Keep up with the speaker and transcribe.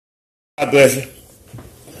God bless you.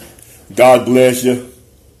 God bless you.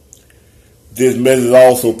 This message is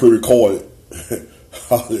also pre-recorded.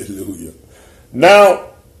 Hallelujah. Now,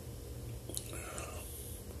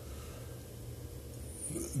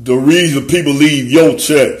 the reason people leave your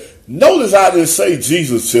church. Notice I didn't say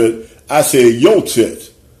Jesus' church. I said your church.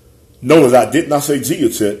 Notice I did not say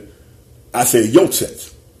Jesus' church. I said your church.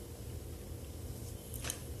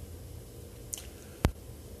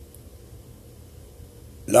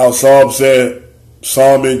 Now some said,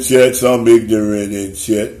 some in church, some ignorant in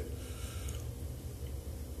church.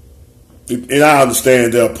 And I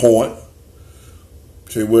understand their point.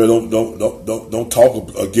 Say, well, don't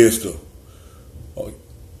talk against the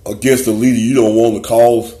leader. You don't want to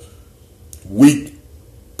cause weak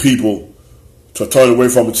people to turn away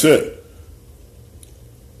from the church.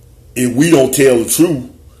 If we don't tell the truth,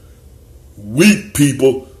 weak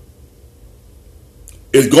people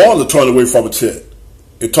is going to turn away from the church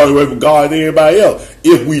and turn away from God and everybody else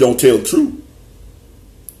if we don't tell the truth.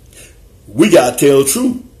 We got to tell the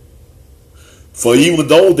truth. For even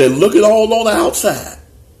those that look it all on the outside,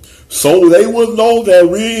 so they will know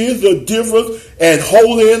there is a difference in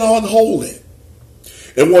holy and unholy,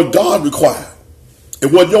 and what God requires,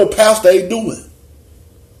 and what your pastor ain't doing.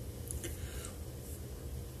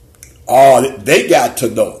 Oh, they got to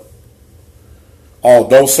know. Oh,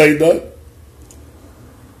 don't say nothing.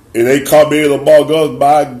 And they come in among us,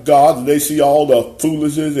 by God, and they see all the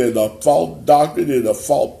foolishness and the false doctrine and the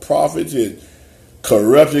false prophets and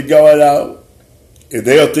corruption going out. And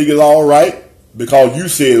they'll think it's all right because you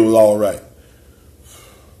said it was all right.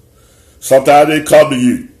 Sometimes they come to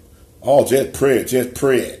you. Oh, just pray, just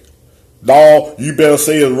pray. No, you better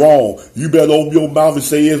say it's wrong. You better open your mouth and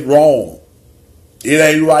say it's wrong. It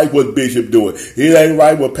ain't right what Bishop doing. It ain't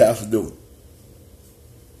right what Pastor doing.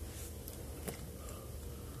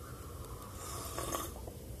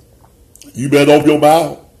 You better open your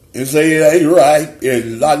mouth and say it ain't right.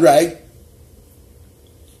 It's not right.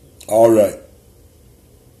 All right.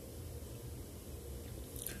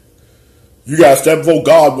 You got to stand before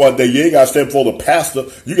God one day. You ain't got to stand before the pastor.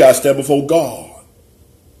 You got to stand before God.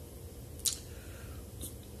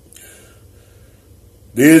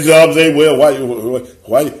 These others say, well,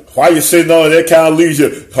 why you sitting on that kind of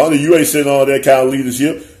leadership? Honey, you ain't sitting on that kind of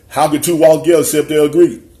leadership. How can two walk together except they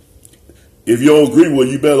agree? If you don't agree with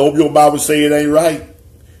it, you better open your mouth and say it ain't right.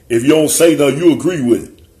 If you don't say nothing, you agree with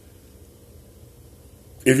it.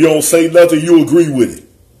 If you don't say nothing, you agree with it.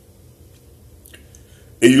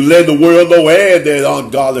 And you let the world know and that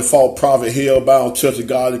ungodly false prophet, hell-bound Church of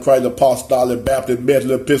God in Christ, Apostolic, Baptist,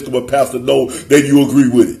 Methodist, Episcopal pastor know that you agree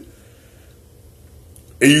with it.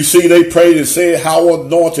 And you see they prayed and said how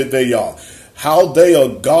anointed they are. How they are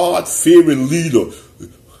God-fearing leader.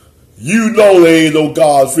 You know they ain't no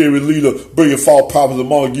God-fearing leader bringing false prophets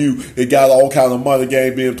among you and got all kind of money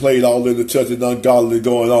game being played all in the church and ungodly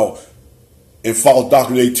going on. And false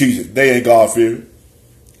doctrine they teaching. They ain't God-fearing.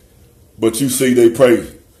 But you see they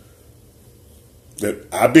praise.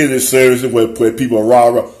 I've been in services where people are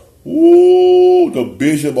rah-rah. Ooh, the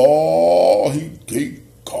bishop, oh, he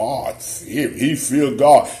God-fearing. He feel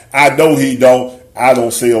God. I know he don't. I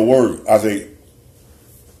don't say a word. I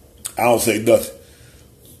don't say nothing.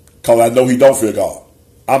 Because I know he don't fear God.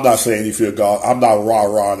 I'm not saying he fear God. I'm not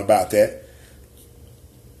rah-rahing about that.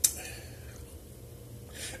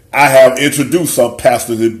 I have introduced some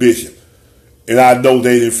pastors and bishops, and I know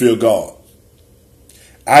they didn't fear God.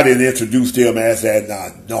 I didn't introduce them as that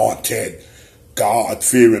anointed,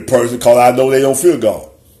 God-fearing person because I know they don't fear God.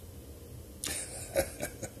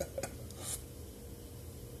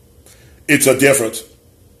 It's a difference.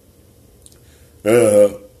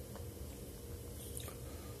 Well,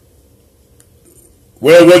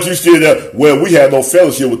 what you see there, well, we have no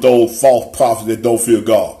fellowship with those false prophets that don't fear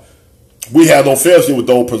God. We have no fellowship with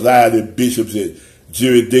those presiding bishops and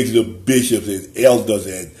jurisdictional bishops and elders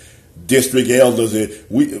and district elders. And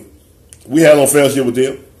we have no fellowship with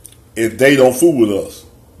them. And they don't fool with us.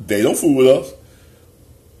 They don't fool with us.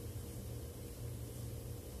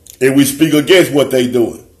 And we speak against what they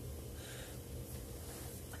doing.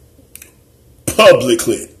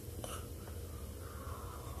 Publicly.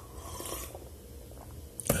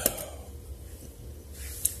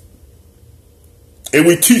 And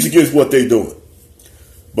we teach against what they doing.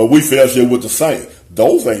 But we fellowship with the saints.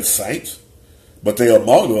 Those ain't saints. But they are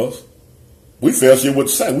among us. We fellowship with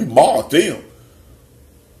the saints. We mark them.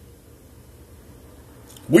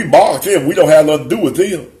 We mark them. We don't have nothing to do with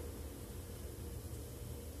them.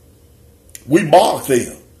 We mark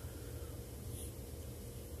them.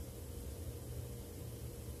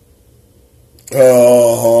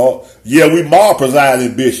 Yeah, we mark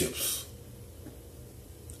presiding bishops.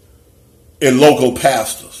 and local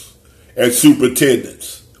pastors and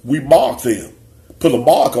superintendents. We mark them. Put a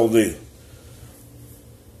mark on them.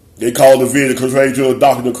 They call the video contrary to the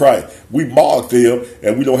doctrine of Christ. We mark them,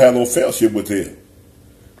 and we don't have no fellowship with them.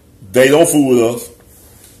 They don't fool with us.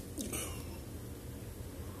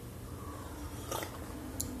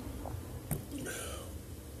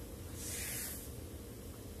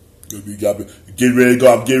 Get ready to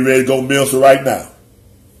go. I'm getting ready to go minister right now.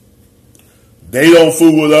 They don't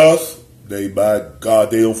fool with us. By God,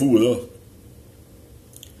 they don't fool with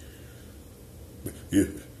us.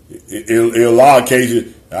 In a lot of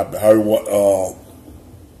cases, I heard one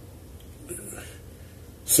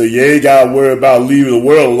say, you ain't got to worry about leaving the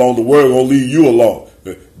world alone. The world going to leave you alone.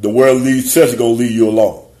 The world leaves church going to leave you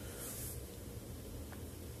alone.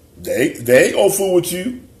 They ain't going to fool with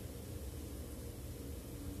you.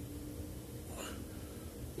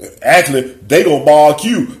 Actually, they going to mark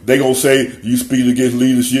you. They going to say, you speak against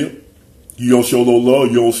leadership. You don't show no love.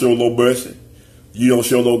 You don't show no mercy. You don't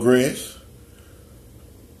show no grace.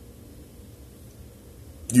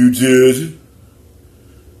 You judge.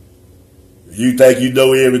 You think you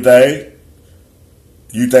know everything.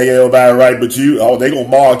 You think everybody right but you. Oh, they going to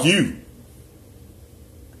mark you.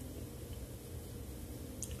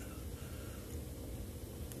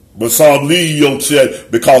 But some leave your church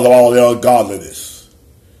because of all their ungodliness.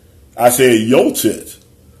 I said your church.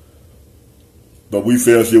 But we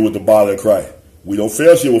fellowship with the body of Christ. We don't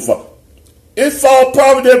fellowship with false. It's false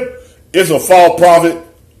prophet. It's a false prophet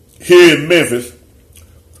here in Memphis,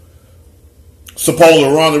 supposed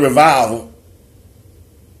to run the revival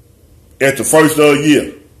at the first of the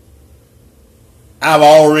year. I've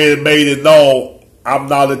already made it known I'm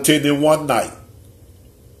not attending one night.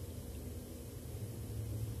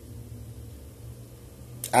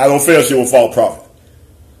 I don't fellowship with false prophet.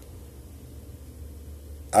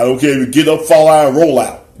 I don't care if you get up, fall out, and roll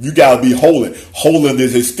out. You got to be holy.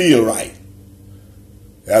 Holiness is still right.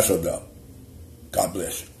 That's enough. God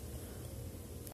bless you.